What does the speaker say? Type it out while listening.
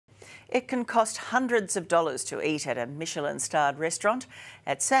It can cost hundreds of dollars to eat at a Michelin-starred restaurant.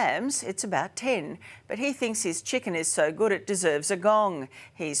 At Sam's, it's about 10, but he thinks his chicken is so good it deserves a gong.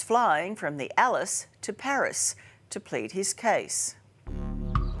 He's flying from the Alice to Paris to plead his case.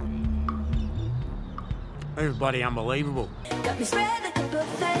 It was bloody unbelievable.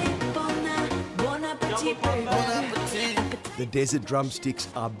 The desert drumsticks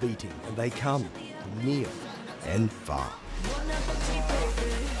are beating, and they come from near and far.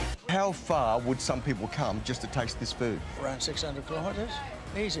 How far would some people come just to taste this food? Around 600 kilometres,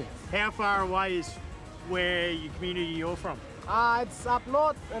 easy. How far away is where your community you're from? It's up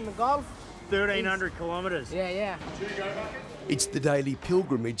north in the Gulf. 1,300 kilometres. Yeah. It's the daily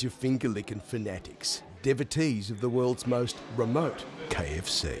pilgrimage of finger-licking fanatics, devotees of the world's most remote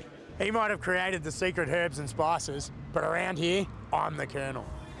KFC. He might have created the secret herbs and spices, but around here, I'm the colonel.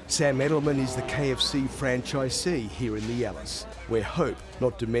 Sam Edelman is the KFC franchisee here in the Alice, where hope,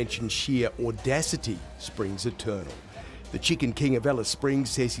 not to mention sheer audacity, springs eternal. The Chicken King of Alice Springs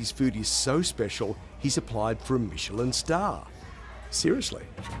says his food is so special, he's applied for a Michelin star. Seriously.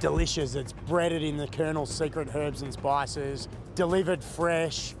 Delicious. It's breaded in the Colonel's secret herbs and spices, delivered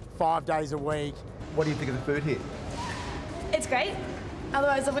fresh, 5 days a week. What do you think of the food here? It's great.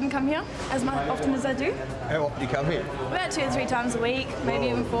 Otherwise, I wouldn't come here as often as I do. How often do you come here? About 2 or 3 times a week, maybe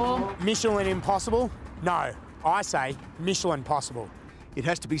even 4. Michelin impossible? No. I say Michelin possible. It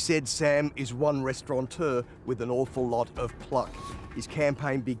has to be said, Sam is one restaurateur with an awful lot of pluck. His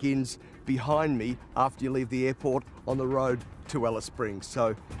campaign begins behind me after you leave the airport on the road to Alice Springs.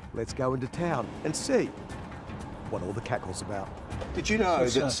 So let's go into town and see what all the cackle's about. Did you know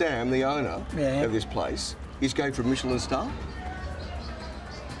that Sam, the owner of this place, is going for a Michelin star?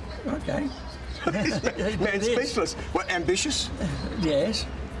 Okay. Man's speechless. What, ambitious? Yes.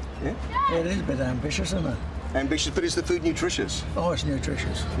 Yeah? It is a bit ambitious, isn't it? Ambitious, but is the food nutritious? Oh, it's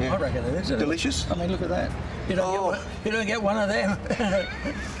nutritious. Yeah. I reckon it is. Delicious? I mean, look at that. You don't get one of them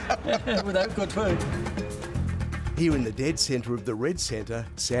without good food. Here in the dead centre of the Red Centre,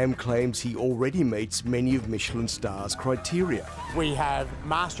 Sam claims he already meets many of Michelin star's criteria. We have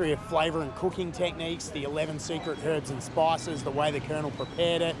mastery of flavour and cooking techniques, the 11 secret herbs and spices, the way the Colonel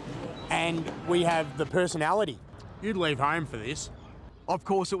prepared it, and we have the personality. You'd leave home for this. Of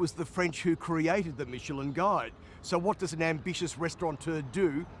course, it was the French who created the Michelin Guide. So what does an ambitious restaurateur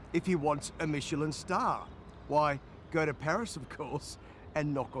do if he wants a Michelin star? Why, go to Paris, of course,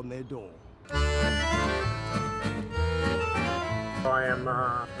 and knock on their door. I am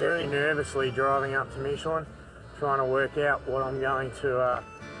very nervously driving up to Michelin, trying to work out what I'm going to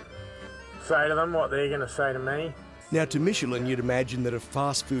say to them, what they're going to say to me. Now, to Michelin, you'd imagine that a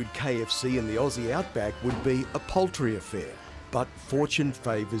fast food KFC in the Aussie outback would be a paltry affair. But fortune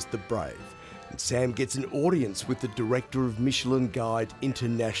favours the brave. And Sam gets an audience with the director of Michelin Guide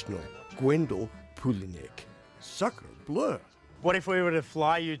International, Gwendal Poulinek. Sacre bleu. What if we were to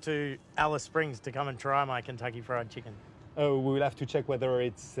fly you to Alice Springs to come and try my Kentucky Fried Chicken? Oh, we will have to check whether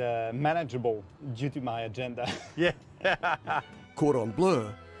it's manageable due to my agenda. Yeah. Cordon Bleu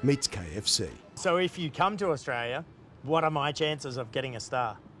meets KFC. So if you come to Australia, what are my chances of getting a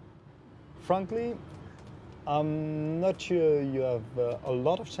star? Frankly, I'm not sure you have a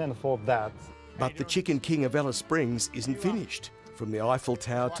lot of chance for that. But the Chicken King of Alice Springs isn't finished. From the Eiffel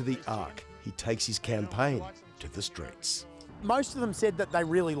Tower to the Arc, he takes his campaign to the streets. Most of them said that they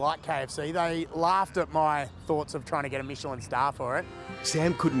really like KFC. They laughed at my thoughts of trying to get a Michelin star for it.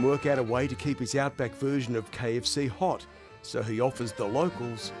 Sam couldn't work out a way to keep his outback version of KFC hot, so he offers the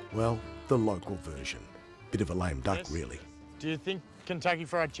locals, well, the local version. Bit of a lame duck, really. Do you think Kentucky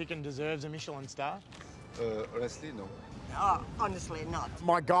Fried Chicken deserves a Michelin star? Honestly, no. Oh, honestly not.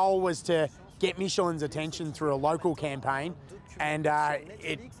 My goal was to get Michelin's attention through a local campaign, and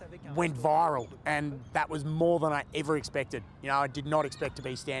it went viral, and that was more than I ever expected. You know, I did not expect to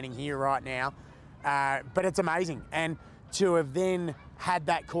be standing here right now, but it's amazing. And to have then had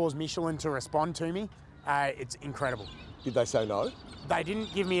that cause Michelin to respond to me, it's incredible. Did they say no? They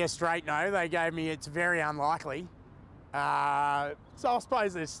didn't give me a straight no. They gave me it's very unlikely. So I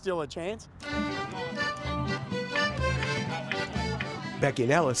suppose there's still a chance. Back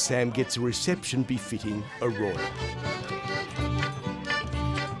in Alice, Sam gets a reception befitting a royal.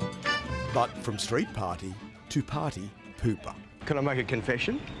 But from street party to party pooper. Can I make a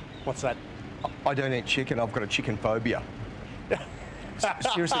confession? What's that? I don't eat chicken. I've got a chicken phobia.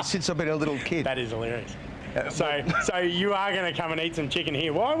 Seriously, since I've been a little kid. That is hilarious. So you are going to come and eat some chicken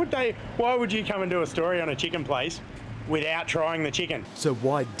here. Why would you come and do a story on a chicken place without trying the chicken? So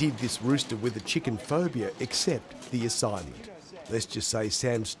why did this rooster with a chicken phobia accept the assignment? Let's just say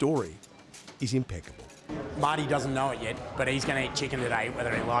Sam's story is impeccable. Marty doesn't know it yet, but he's going to eat chicken today, whether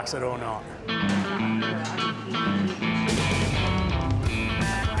he likes it or not.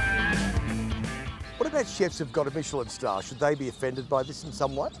 What about chefs who've got a Michelin star? Should they be offended by this in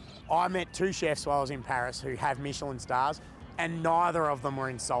some way? I met 2 chefs while I was in Paris who have Michelin stars, and neither of them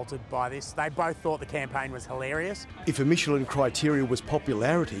were insulted by this. They both thought the campaign was hilarious. If a Michelin criteria was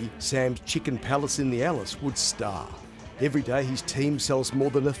popularity, Sam's Chicken Palace in the Alice would star. Every day his team sells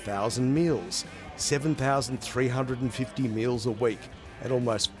more than 1,000 meals, 7,350 meals a week, and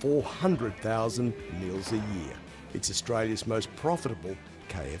almost 400,000 meals a year. It's Australia's most profitable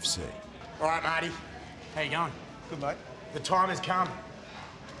KFC. All right, Marty, how you going? Good, mate. The time has come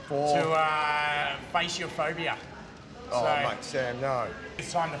to face your phobia. Oh, So, mate, Sam, no.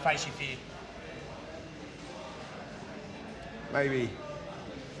 it's time to face your fear. Maybe.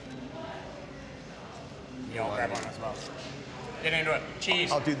 Yeah, I'll grab one as well. Get into it.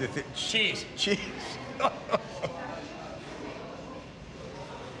 Cheers. I'll do the thing. Cheers. Cheers. All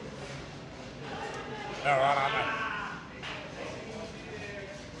right, aren't they?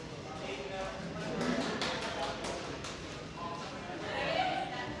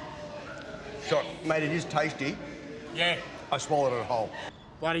 So, mate, it is tasty. Yeah, I swallowed it whole.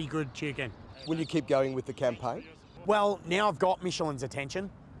 bloody good chicken. Will you keep going with the campaign? Well, now I've got Michelin's attention.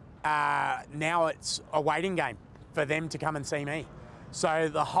 Now it's a waiting game for them to come and see me. So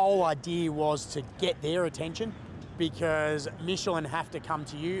the whole idea was to get their attention, because Michelin have to come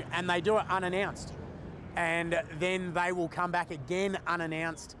to you, and they do it unannounced. And then they will come back again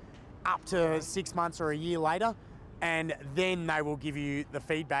unannounced up to 6 months or a year later, and then they will give you the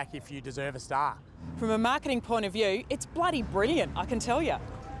feedback if you deserve a star. From a marketing point of view, it's bloody brilliant, I can tell you.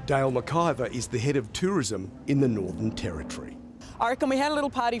 Dale McIver is the head of tourism in the Northern Territory. I reckon we had a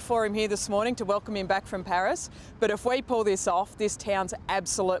little party for him here this morning to welcome him back from Paris, but if we pull this off, this town's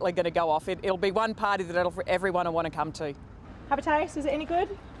absolutely going to go off. It'll be one party that everyone will want to come to. Have a taste, is it any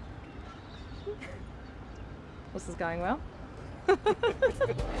good? This is going well.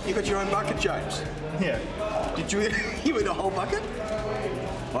 You got your own bucket, James? Yeah. Did you eat a whole bucket?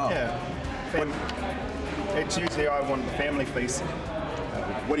 Wow. Yeah. It's usually I want the family feast.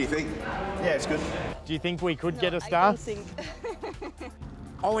 What do you think? Yeah, it's good. Do you think we could get a star?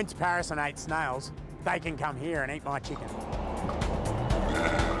 I went to Paris and ate snails. They can come here and eat my chicken.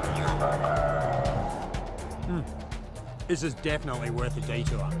 This is definitely worth a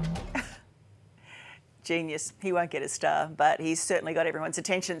detour. Genius. He won't get a star, but he's certainly got everyone's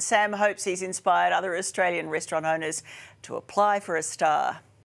attention. Sam hopes he's inspired other Australian restaurant owners to apply for a star.